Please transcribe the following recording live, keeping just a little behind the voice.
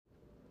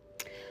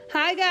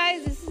Hi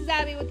guys, this is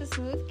Abby with the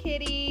Smooth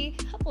Kitty.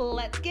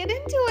 Let's get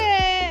into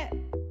it.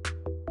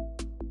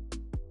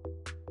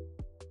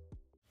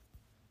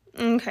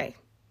 Okay,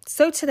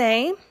 so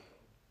today,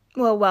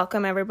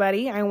 welcome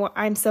everybody.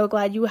 I'm so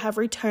glad you have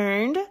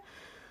returned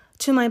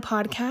to my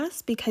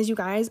podcast because you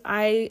guys,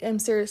 I am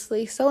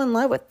seriously so in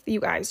love with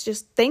you guys.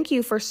 Just thank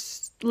you for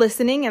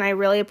listening and I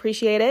really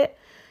appreciate it.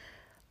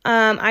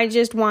 I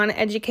just want to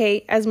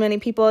educate as many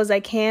people as I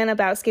can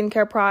about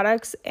skincare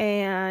products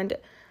and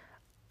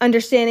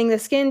understanding the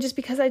skin, just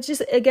because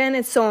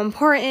it's so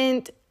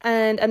important,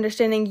 and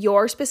understanding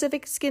your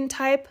specific skin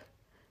type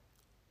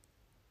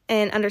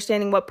and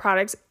understanding what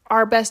products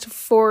are best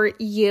for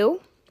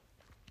you.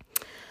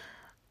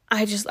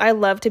 I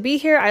love to be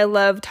here. I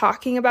love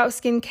talking about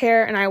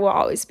skincare and I will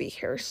always be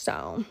here.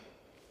 So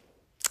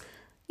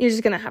you're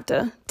just going to have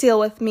to deal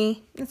with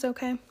me. It's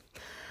okay.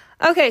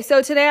 Okay,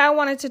 so today I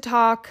wanted to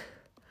talk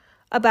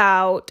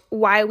about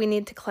why we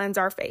need to cleanse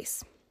our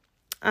face.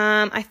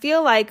 I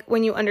feel like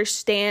when you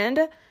understand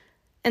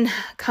and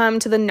come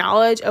to the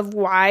knowledge of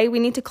why we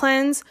need to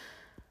cleanse,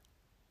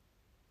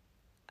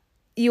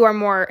 you are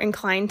more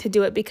inclined to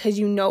do it because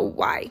you know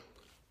why.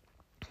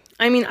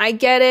 I mean, I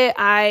get it.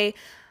 I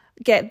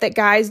get that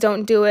guys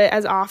don't do it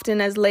as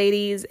often as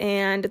ladies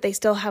and they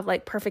still have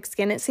like perfect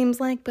skin, it seems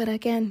like. But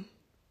again,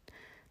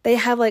 they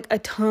have like a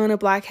ton of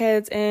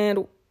blackheads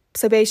and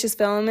sebaceous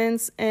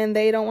filaments and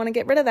they don't want to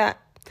get rid of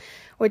that,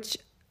 which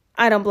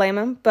I don't blame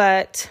them.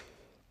 But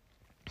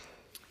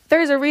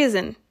there's a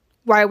reason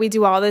why we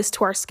do all this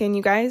to our skin,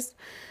 you guys.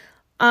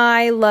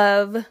 I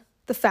love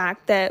the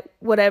fact that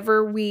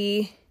whatever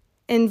we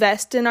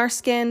invest in our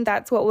skin,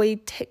 that's what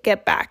we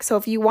get back. So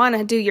if you want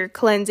to do your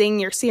cleansing,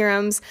 your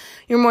serums,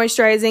 your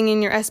moisturizing,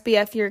 and your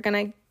SPF, you're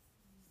going to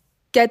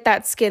get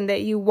that skin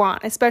that you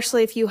want,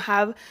 especially if you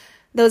have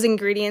those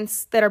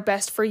ingredients that are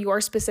best for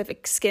your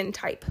specific skin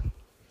type.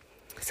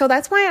 So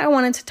that's why I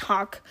wanted to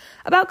talk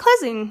about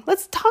cleansing.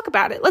 Let's talk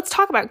about it. Let's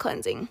talk about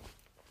cleansing.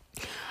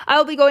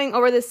 I'll be going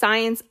over the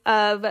science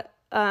of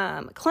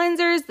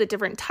cleansers, the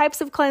different types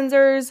of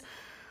cleansers,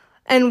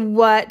 and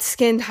what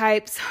skin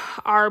types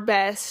are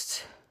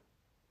best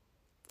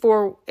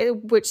for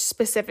which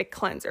specific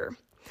cleanser.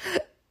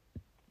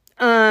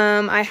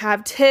 I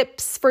have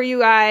tips for you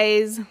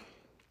guys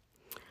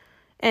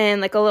and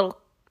like a little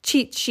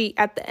cheat sheet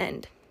at the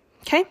end.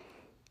 Okay,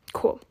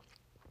 cool.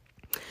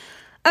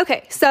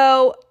 Okay,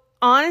 so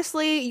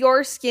honestly,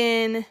 your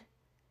skin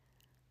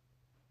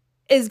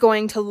is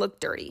going to look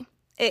dirty.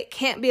 It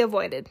can't be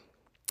avoided.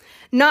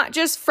 Not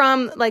just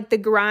from like the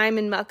grime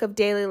and muck of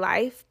daily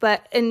life,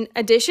 but in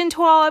addition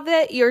to all of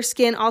it, your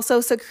skin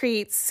also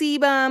secretes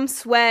sebum,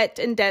 sweat,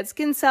 and dead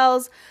skin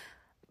cells.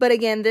 But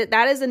again,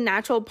 that is a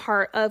natural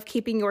part of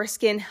keeping your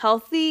skin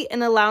healthy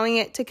and allowing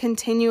it to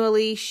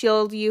continually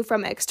shield you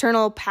from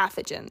external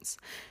pathogens.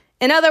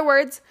 In other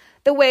words,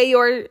 the way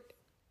your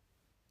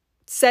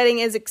setting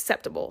is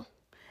acceptable.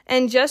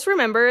 And just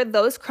remember,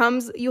 those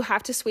crumbs you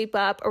have to sweep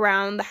up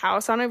around the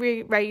house on a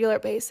regular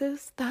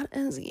basis, that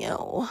is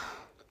you.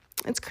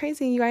 It's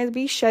crazy, you guys.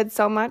 We shed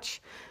so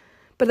much,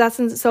 but that's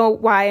so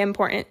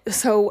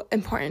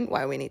important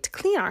why we need to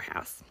clean our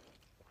house.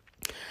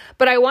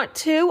 But I want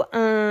to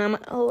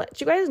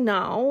let you guys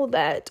know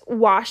that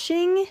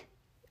washing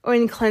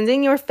and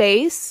cleansing your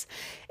face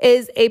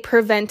is a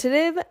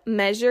preventative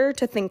measure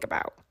to think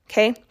about,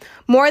 okay?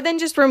 More than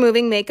just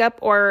removing makeup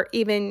or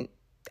even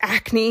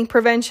acne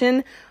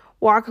prevention,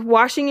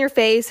 washing your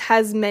face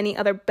has many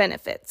other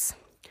benefits.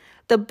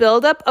 The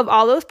buildup of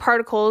all those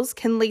particles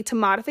can lead to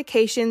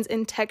modifications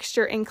in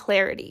texture and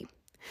clarity.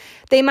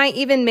 They might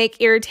even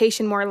make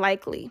irritation more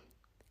likely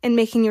and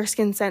making your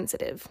skin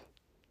sensitive.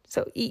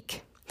 So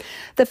eek.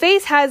 The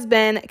face has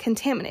been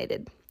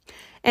contaminated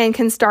and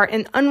can start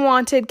an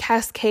unwanted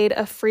cascade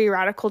of free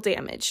radical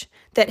damage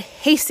that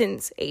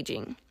hastens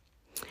aging.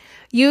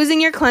 Using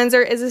your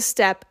cleanser is a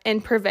step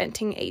in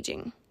preventing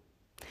aging.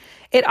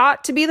 It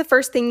ought to be the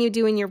first thing you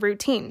do in your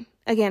routine.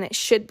 Again, it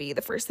should be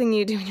the first thing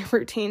you do in your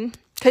routine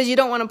because you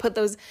don't want to put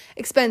those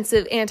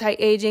expensive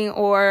anti-aging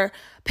or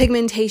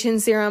pigmentation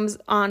serums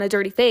on a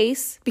dirty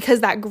face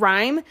because that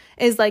grime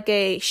is like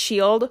a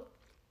shield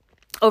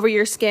over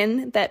your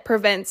skin that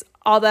prevents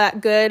all that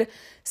good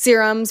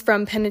serums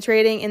from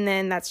penetrating, and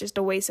then that's just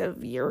a waste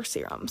of your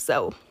serum.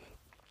 So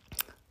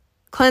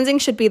cleansing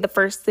should be the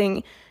first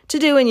thing to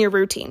do in your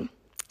routine.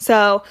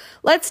 So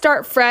let's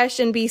start fresh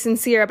and be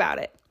sincere about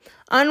it.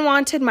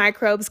 Unwanted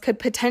microbes could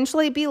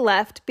potentially be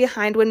left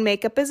behind when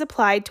makeup is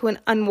applied to an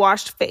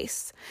unwashed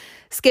face.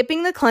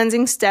 Skipping the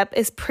cleansing step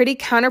is pretty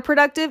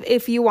counterproductive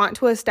if you want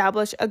to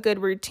establish a good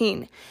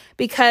routine,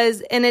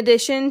 because in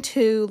addition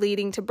to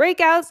leading to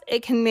breakouts,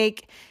 it can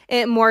make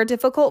it more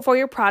difficult for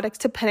your products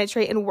to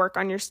penetrate and work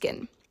on your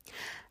skin.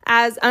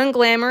 As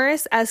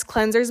unglamorous as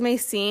cleansers may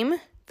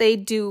seem, they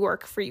do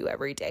work for you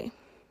every day.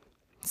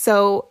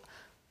 So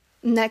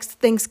next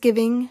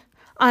Thanksgiving,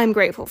 I'm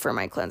grateful for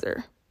my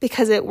cleanser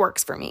because it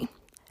works for me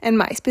and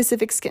my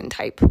specific skin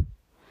type.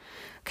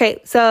 Okay,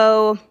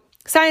 so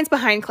science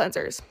behind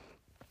cleansers.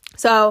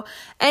 So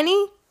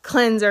any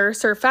cleanser,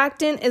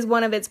 surfactant is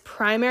one of its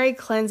primary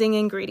cleansing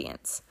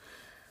ingredients.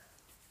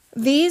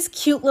 These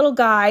cute little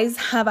guys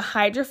have a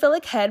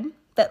hydrophilic head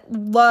that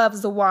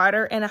loves the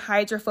water and a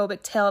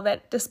hydrophobic tail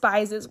that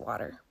despises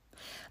water.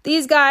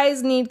 These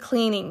guys need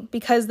cleaning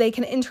because they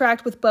can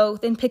interact with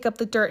both and pick up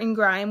the dirt and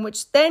grime,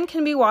 which then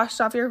can be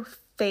washed off your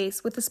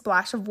face with a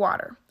splash of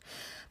water.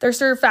 Their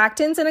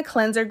surfactants in a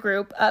cleanser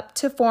group up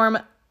to form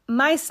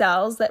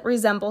micelles that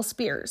resemble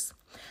spears.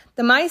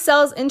 The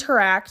micelles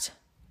interact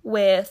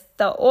with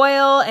the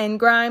oil and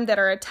grime that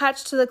are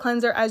attached to the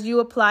cleanser as you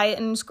apply it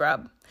and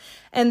scrub,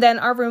 and then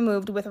are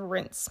removed with a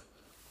rinse.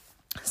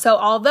 So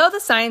although the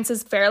science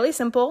is fairly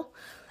simple,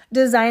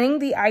 designing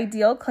the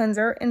ideal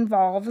cleanser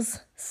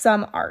involves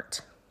some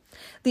art.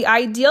 The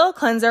ideal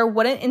cleanser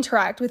wouldn't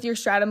interact with your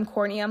stratum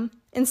corneum.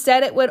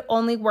 Instead, it would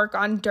only work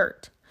on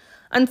dirt.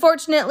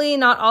 Unfortunately,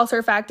 not all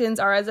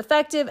surfactants are as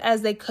effective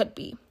as they could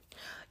be.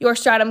 Your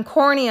stratum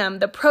corneum,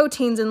 the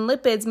proteins and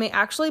lipids, may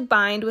actually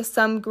bind with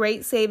some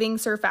great-saving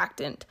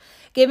surfactant,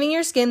 giving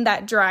your skin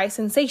that dry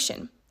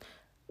sensation.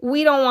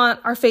 We don't want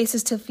our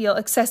faces to feel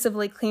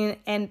excessively clean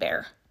and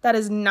bare. That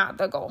is not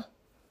the goal.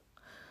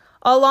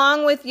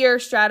 Along with your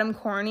stratum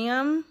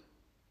corneum,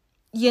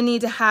 you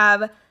need to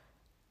have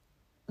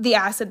the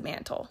acid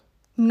mantle.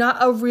 Not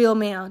a real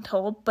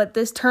mantle, but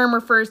this term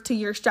refers to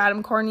your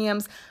stratum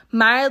corneum's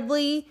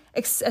mildly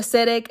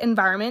acidic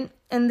environment,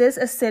 and this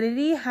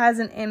acidity has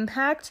an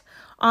impact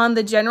on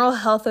the general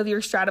health of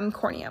your stratum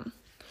corneum.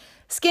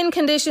 Skin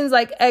conditions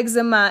like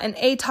eczema and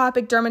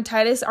atopic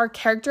dermatitis are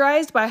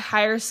characterized by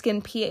higher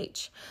skin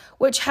pH,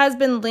 which has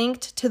been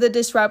linked to the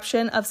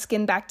disruption of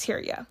skin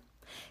bacteria.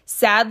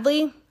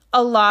 Sadly,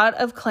 a lot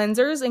of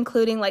cleansers,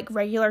 including like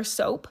regular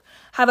soap,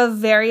 have a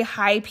very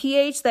high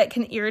pH that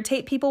can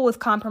irritate people with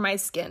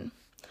compromised skin.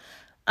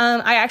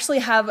 I actually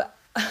have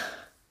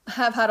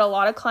had a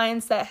lot of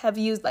clients that have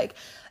used like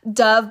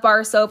Dove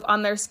bar soap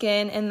on their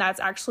skin, and that's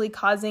actually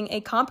causing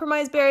a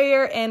compromised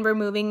barrier and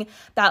removing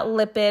that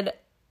lipid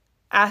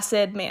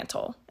acid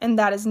mantle, and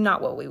that is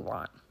not what we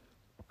want.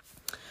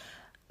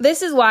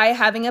 This is why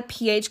having a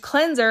pH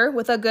cleanser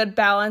with a good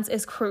balance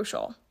is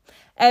crucial.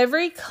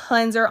 Every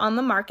cleanser on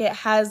the market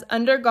has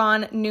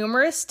undergone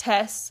numerous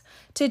tests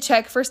to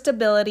check for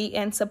stability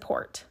and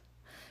support.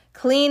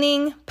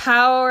 Cleaning,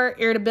 power,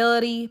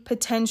 irritability,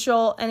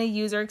 potential, and a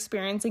user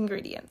experience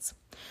ingredients.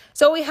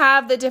 So we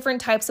have the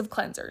different types of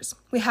cleansers.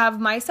 We have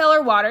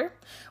micellar water,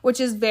 which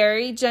is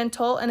very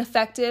gentle and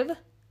effective,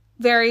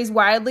 varies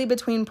widely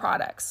between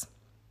products.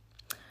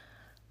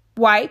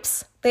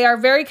 Wipes, they are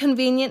very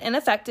convenient and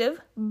effective,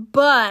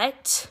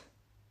 but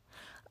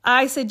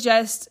I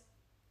suggest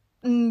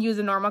use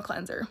a normal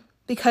cleanser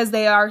because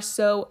they are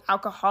so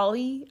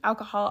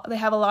they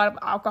have a lot of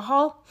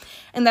alcohol,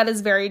 and that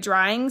is very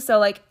drying. So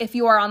like if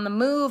you are on the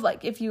move,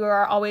 like if you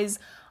are always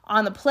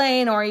on the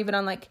plane or even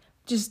on like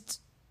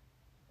just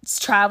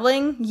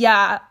traveling,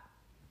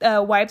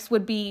 wipes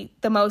would be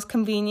the most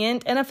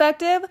convenient and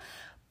effective.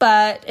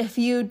 But if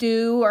you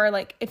do, or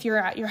like if you're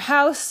at your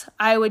house,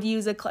 I would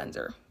use a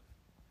cleanser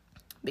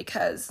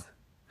because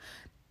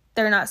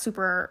they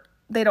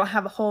don't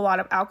have a whole lot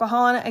of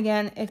alcohol in it.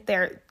 Again, if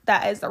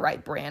that is the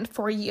right brand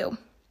for you.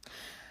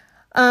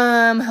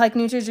 Like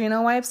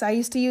Neutrogena wipes, I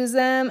used to use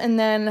them, and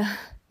then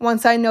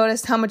once I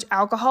noticed how much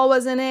alcohol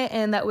was in it,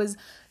 and that was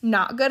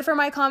not good for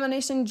my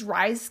combination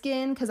dry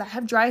skin, because I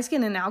have dry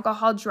skin and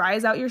alcohol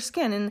dries out your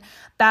skin, and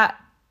that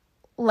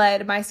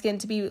led my skin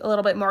to be a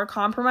little bit more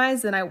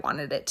compromised than I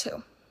wanted it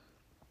to.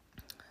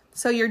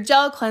 So your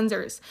gel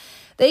cleansers,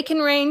 they can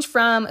range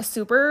from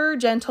super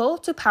gentle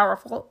to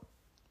powerful,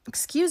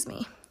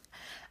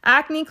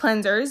 acne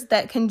cleansers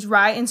that can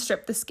dry and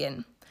strip the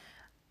skin.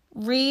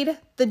 Read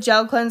the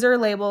gel cleanser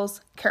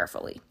labels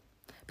carefully,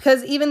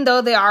 because even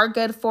though they are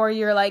good for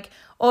your like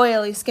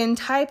oily skin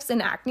types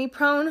and acne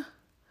prone,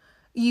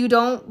 you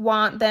don't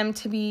want them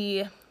to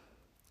be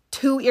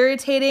too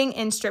irritating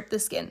and strip the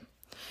skin.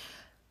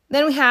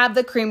 Then we have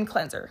the cream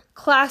cleanser.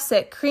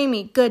 Classic,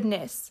 creamy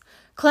goodness.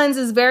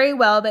 Cleanses very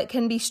well, but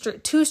can be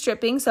too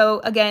stripping. So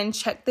again,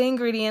 check the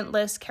ingredient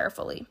list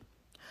carefully.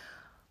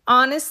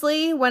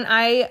 Honestly, when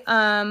I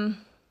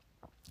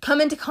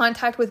come into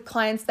contact with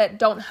clients that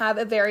don't have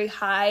a very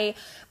high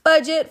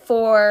budget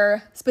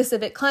for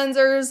specific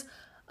cleansers,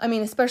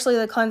 especially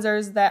the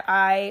cleansers that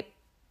I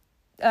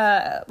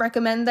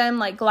recommend them,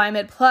 like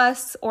Glymed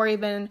Plus or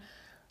even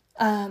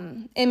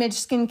Image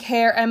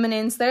Skincare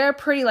Eminence, they're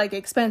pretty like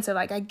expensive.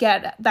 Like I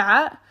get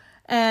that.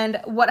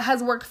 And what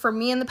has worked for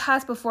me in the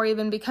past before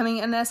even becoming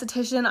an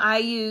esthetician, I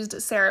used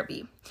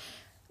CeraVe.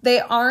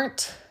 They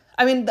aren't,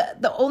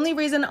 the only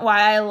reason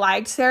why I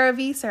liked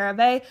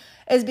CeraVe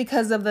is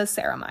because of the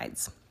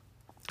ceramides.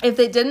 If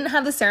they didn't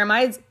have the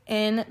ceramides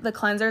in the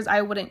cleansers,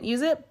 I wouldn't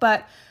use it.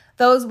 But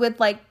those with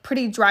like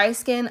pretty dry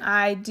skin,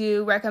 I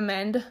do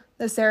recommend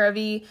the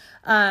CeraVe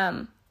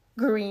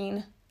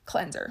green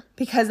cleanser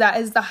because that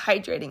is the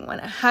hydrating one.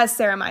 It has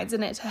ceramides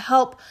in it to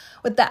help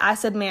with the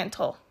acid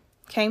mantle.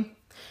 Okay.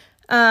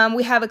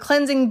 We have a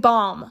cleansing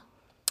balm.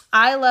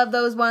 I love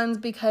those ones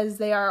because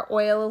they are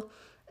oil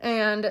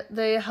and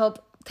they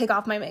help take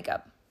off my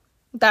makeup.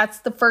 That's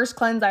the first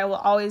cleanse I will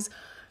always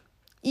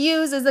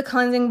use as a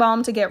cleansing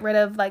balm to get rid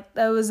of like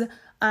those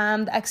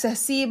the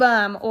excess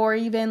sebum or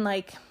even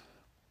like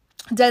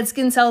dead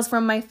skin cells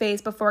from my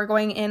face before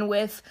going in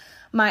with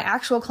my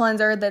actual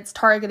cleanser that's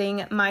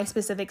targeting my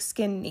specific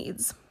skin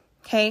needs.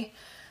 Okay.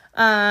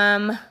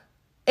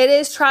 It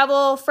is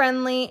travel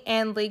friendly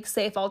and leak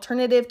safe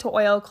alternative to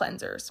oil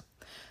cleansers.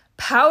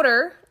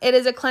 Powder, it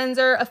is a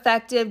cleanser,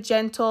 effective,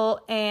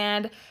 gentle,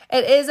 and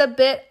it is a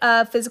bit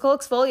of physical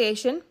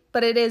exfoliation,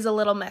 but it is a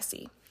little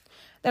messy.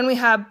 Then we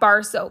have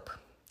bar soap.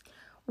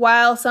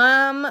 While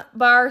some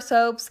bar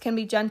soaps can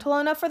be gentle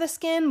enough for the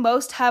skin,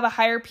 most have a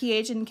higher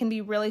pH and can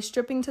be really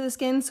stripping to the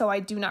skin, so I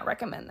do not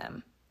recommend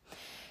them.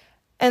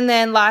 And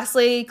then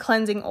lastly,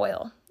 cleansing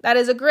oil. That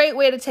is a great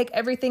way to take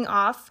everything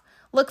off.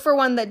 Look for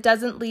one that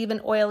doesn't leave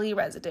an oily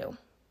residue.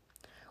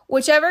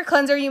 Whichever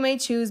cleanser you may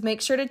choose,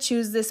 make sure to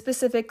choose this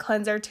specific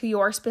cleanser to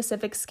your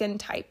specific skin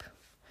type.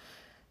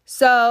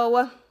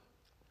 So,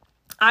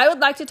 I would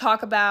like to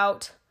talk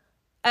about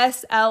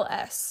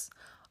SLS,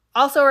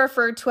 also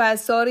referred to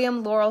as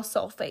sodium lauryl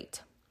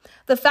sulfate.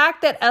 The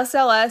fact that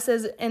SLS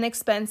is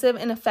inexpensive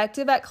and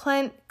effective at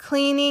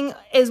cleaning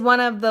is one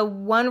of the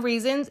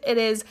reasons it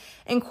is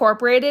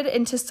incorporated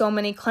into so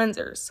many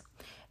cleansers.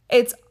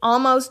 It's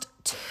almost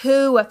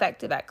too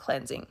effective at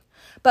cleansing.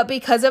 But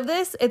because of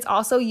this, it's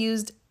also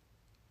used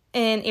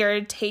in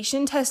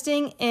irritation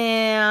testing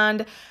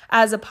and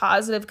as a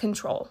positive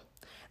control.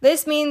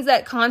 This means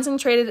that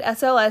concentrated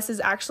SLS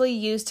is actually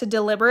used to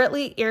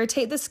deliberately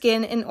irritate the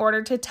skin in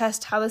order to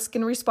test how the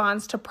skin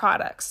responds to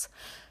products.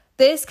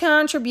 This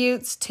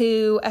contributes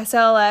to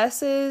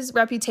SLS's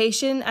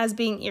reputation as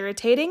being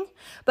irritating,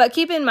 but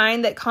keep in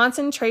mind that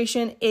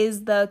concentration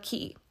is the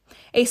key.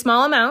 A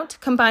small amount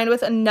combined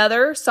with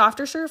another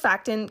softer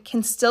surfactant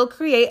can still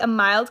create a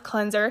mild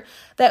cleanser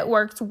that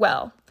works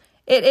well.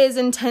 It is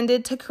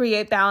intended to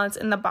create balance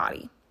in the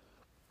body.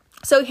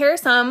 So here are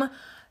some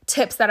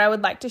tips that I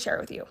would like to share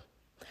with you.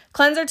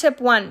 Cleanser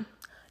tip 1,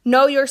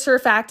 know your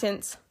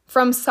surfactants.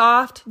 From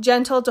soft,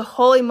 gentle to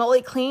holy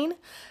moly clean,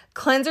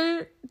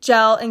 cleanser,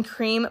 gel, and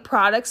cream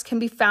products can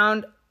be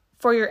found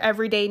for your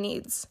everyday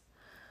needs.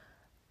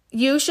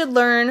 You should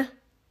learn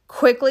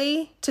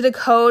quickly to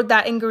decode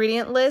that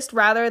ingredient list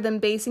rather than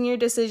basing your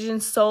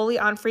decisions solely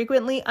on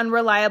frequently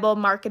unreliable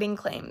marketing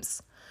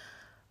claims.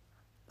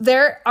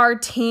 There are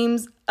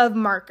teams of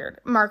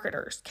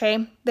marketers,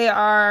 okay? They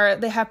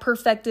have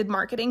perfected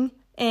marketing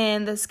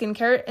in the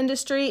skincare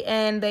industry,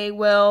 and they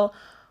will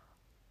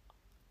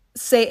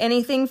say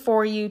anything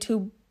for you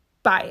to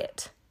buy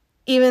it,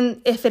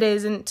 even if it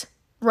isn't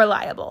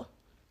reliable.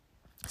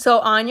 So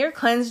on your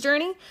cleanse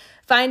journey,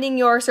 finding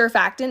your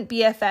surfactant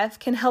BFF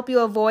can help you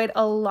avoid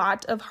a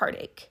lot of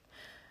heartache.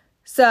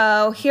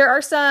 So here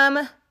are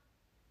some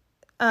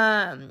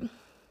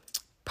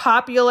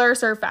popular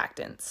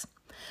surfactants.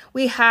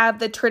 We have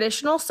the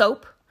traditional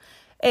soap.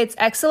 It's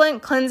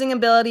excellent cleansing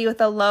ability with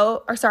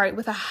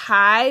a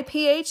high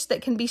pH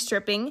that can be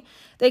stripping.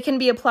 They can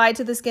be applied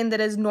to the skin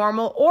that is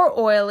normal or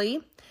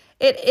oily.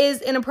 It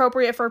is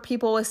inappropriate for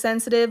people with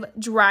sensitive,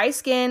 dry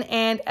skin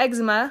and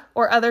eczema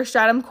or other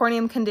stratum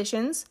corneum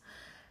conditions.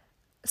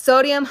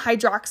 Sodium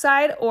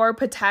hydroxide or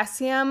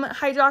potassium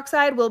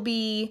hydroxide will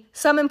be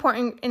some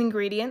important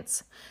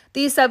ingredients.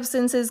 These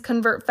substances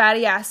convert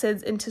fatty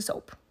acids into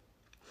soap.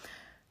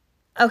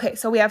 Okay,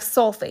 so we have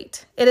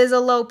sulfate. It is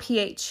a low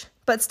pH,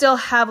 but still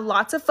have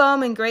lots of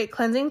foam and great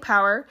cleansing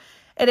power.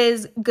 It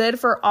is good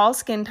for all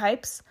skin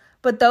types,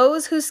 but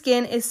those whose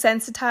skin is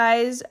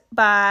sensitized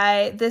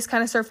by this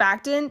kind of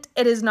surfactant,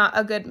 it is not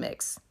a good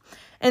mix.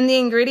 In the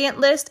ingredient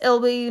list, it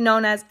will be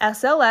known as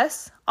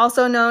SLS,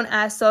 also known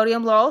as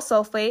sodium lauryl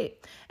sulfate,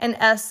 and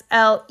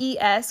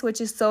SLES,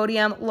 which is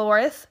sodium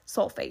laureth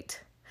sulfate.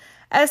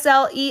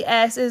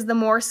 SLES is the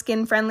more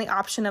skin-friendly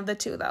option of the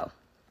two, though.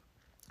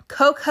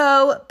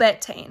 Cocoa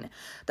betaine,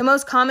 the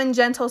most common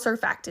gentle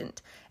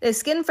surfactant. It is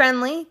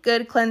skin-friendly,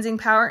 good cleansing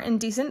power, and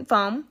decent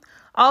foam.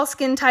 All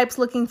skin types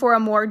looking for a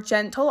more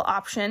gentle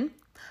option.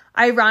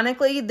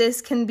 Ironically,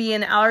 this can be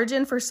an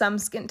allergen for some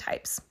skin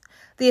types.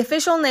 The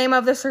official name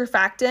of the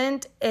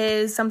surfactant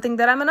is something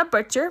that I'm going to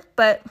butcher,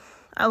 but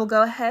I will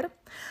go ahead.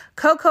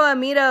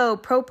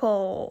 Cocoamido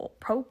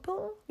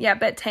propyl? Yeah,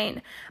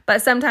 betaine.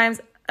 But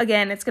sometimes,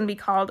 again, it's going to be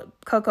called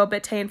cocoa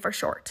betaine for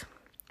short,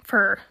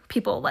 for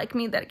people like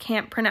me that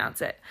can't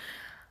pronounce it.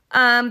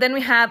 Then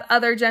we have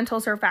other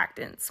gentle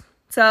surfactants.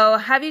 So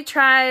have you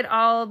tried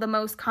all the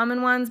most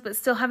common ones but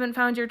still haven't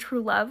found your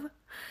true love?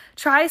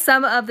 Try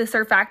some of the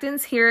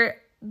surfactants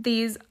here.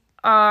 These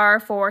are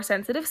for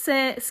sensitive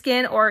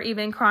skin or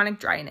even chronic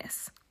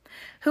dryness.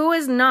 Who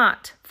is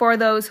not for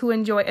those who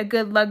enjoy a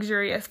good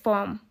luxurious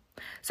foam?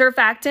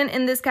 Surfactant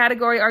in this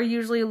category are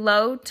usually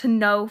low to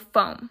no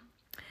foam.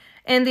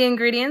 In the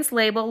ingredients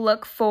label,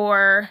 look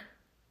for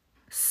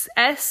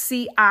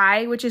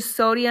SCI, which is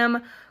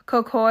sodium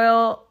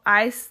cocoyl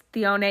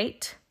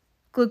isthionate,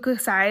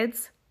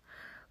 glucosides,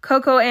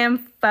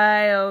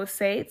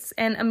 cocoamphosates,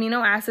 and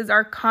amino acids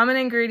are common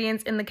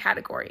ingredients in the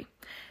category.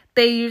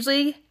 They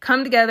usually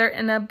come together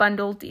in a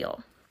bundle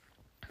deal.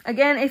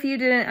 Again, if you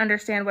didn't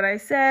understand what I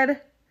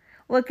said,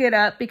 look it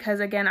up because,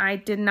 again,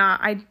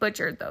 I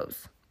butchered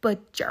those.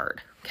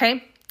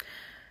 Okay?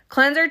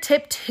 Cleanser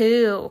tip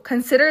 2,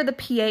 consider the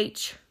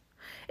pH.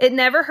 It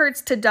never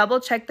hurts to double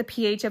check the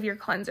pH of your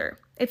cleanser.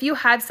 If you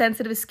have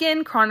sensitive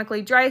skin,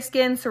 chronically dry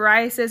skin,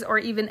 psoriasis, or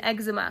even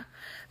eczema,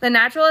 the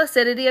natural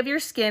acidity of your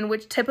skin,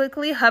 which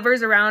typically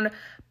hovers around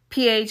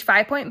pH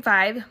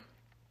 5.5,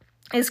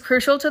 is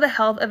crucial to the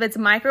health of its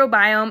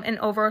microbiome and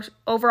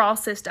overall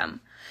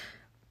system.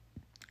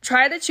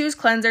 Try to choose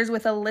cleansers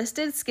with a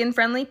listed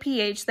skin-friendly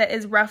pH that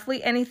is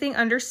roughly anything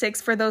under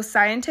 6 for those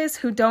scientists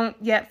who don't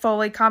yet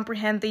fully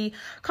comprehend the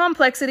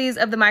complexities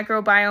of the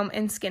microbiome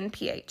and skin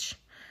pH.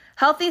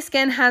 Healthy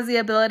skin has the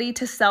ability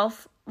to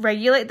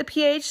self-regulate the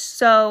pH,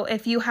 so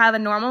if you have a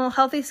normal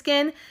healthy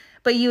skin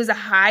but use a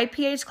high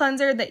pH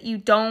cleanser that you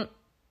don't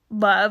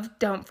love,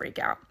 don't freak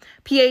out.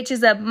 pH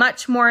is a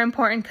much more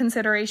important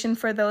consideration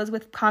for those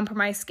with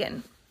compromised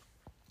skin.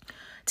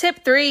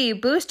 Tip 3,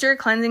 boost your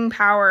cleansing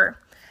power.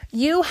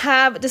 You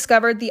have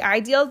discovered the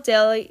ideal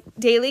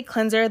daily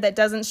cleanser that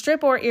doesn't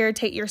strip or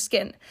irritate your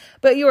skin,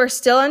 but you are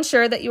still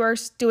unsure that you are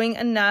doing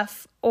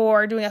enough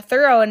or doing a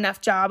thorough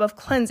enough job of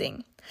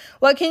cleansing.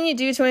 What can you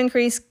do to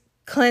increase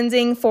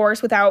cleansing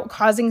force without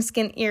causing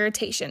skin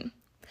irritation?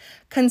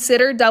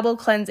 Consider double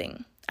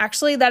cleansing.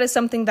 Actually, that is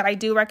something that I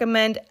do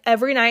recommend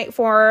every night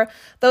for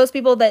those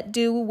people that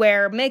do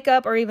wear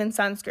makeup or even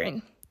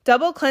sunscreen.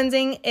 Double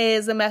cleansing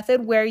is a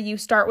method where you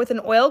start with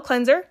an oil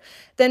cleanser,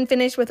 then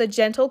finish with a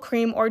gentle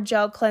cream or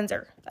gel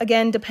cleanser.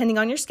 Again, depending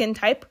on your skin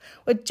type.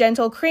 With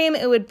gentle cream,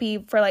 it would be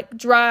for like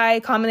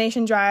dry,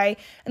 combination dry,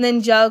 and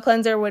then gel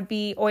cleanser would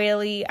be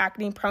oily,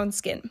 acne-prone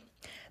skin.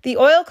 The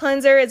oil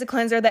cleanser is a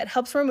cleanser that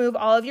helps remove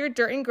all of your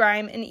dirt and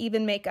grime and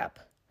even makeup.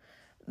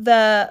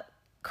 The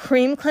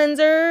cream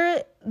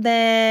cleanser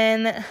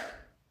then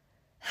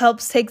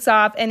takes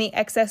off any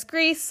excess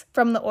grease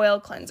from the oil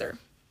cleanser.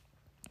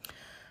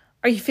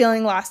 Are you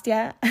feeling lost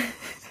yet?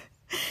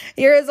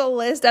 Here is a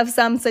list of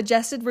some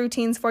suggested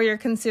routines for your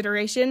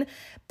consideration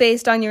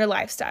based on your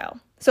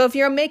lifestyle. So if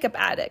you're a makeup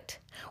addict,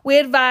 we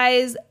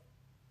advise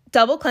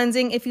double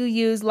cleansing if you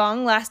use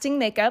long-lasting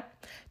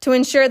makeup. To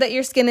ensure that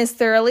your skin is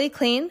thoroughly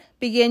clean,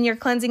 begin your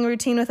cleansing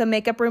routine with a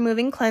makeup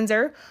removing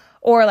cleanser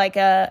or like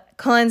a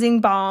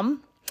cleansing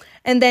balm,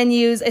 and then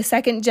use a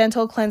second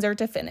gentle cleanser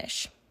to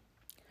finish.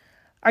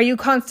 Are you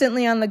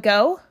constantly on the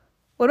go?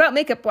 What about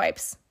makeup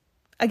wipes?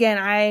 Again,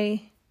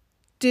 I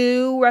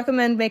do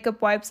recommend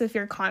makeup wipes if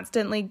you're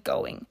constantly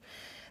going.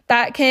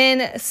 That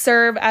can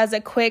serve as a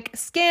quick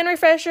skin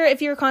refresher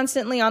if you're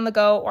constantly on the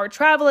go or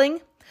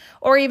traveling,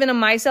 or even a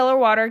micellar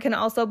water can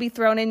also be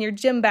thrown in your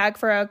gym bag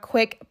for a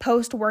quick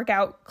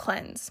post-workout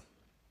cleanse.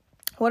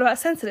 What about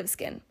sensitive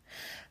skin?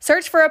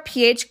 Search for a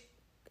pH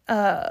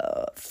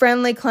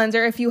friendly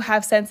cleanser if you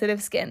have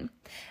sensitive skin,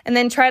 and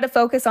then try to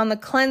focus on the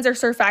cleanser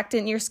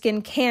surfactant your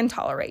skin can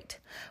tolerate.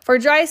 For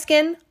dry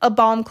skin, a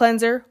balm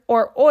cleanser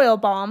or oil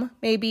balm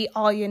may be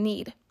all you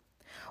need.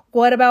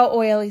 What about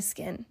oily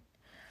skin?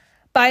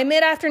 By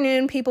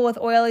mid-afternoon, people with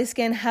oily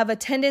skin have a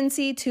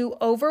tendency to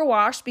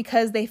overwash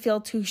because they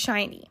feel too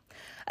shiny.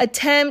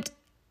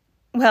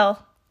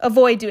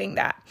 Avoid doing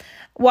that.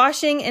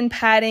 Washing and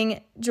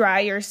patting dry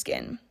your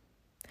skin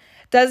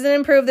doesn't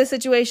improve the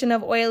situation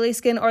of oily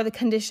skin or the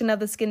condition of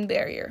the skin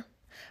barrier.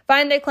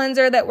 Find a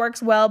cleanser that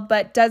works well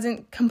but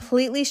doesn't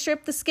completely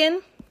strip the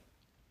skin.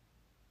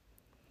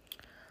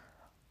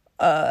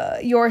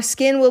 Your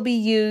skin will be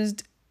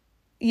used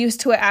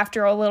to it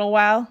after a little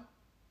while.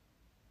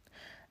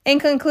 In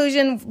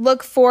conclusion,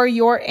 look for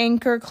your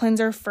anchor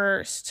cleanser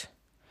first.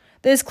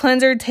 This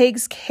cleanser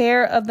takes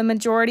care of the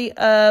majority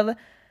of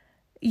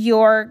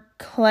your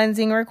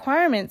cleansing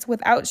requirements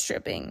without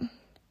stripping.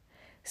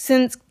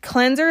 Since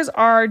cleansers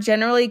are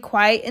generally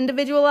quite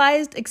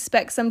individualized,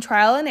 expect some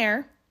trial and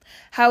error.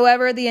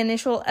 However, the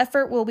initial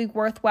effort will be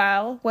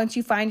worthwhile once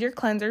you find your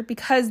cleanser,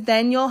 because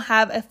then you'll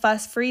have a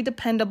fuss-free,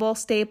 dependable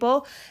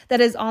staple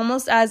that is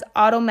almost as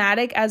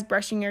automatic as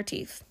brushing your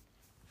teeth.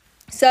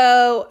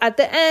 So at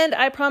the end,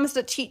 I promised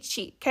a cheat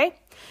sheet, okay?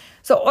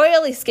 So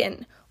oily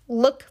skin,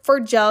 look for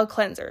gel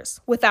cleansers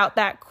without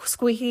that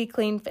squeaky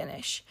clean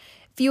finish.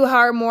 If you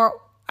are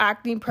more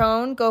acne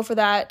prone, go for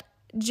that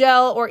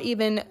gel or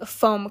even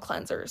foam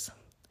cleansers.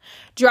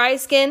 Dry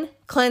skin,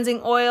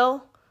 cleansing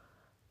oil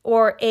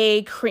or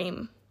a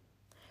cream.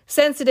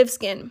 Sensitive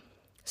skin,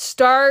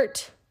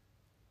 start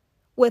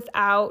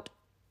without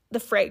the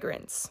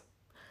fragrance.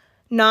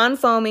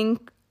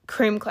 Non-foaming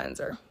cream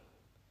cleanser.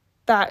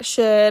 That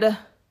should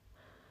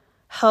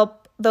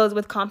help those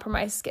with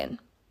compromised skin.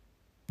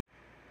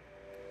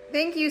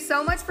 Thank you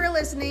so much for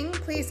listening.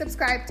 Please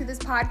subscribe to this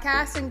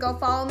podcast and go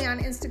follow me on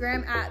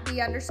Instagram at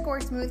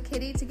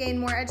 @the_smoothkitty to gain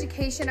more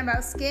education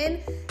about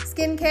skin,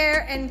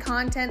 skincare, and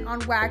content on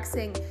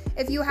waxing.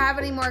 If you have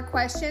any more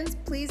questions,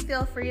 please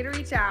feel free to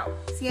reach out.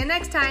 See you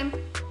next time.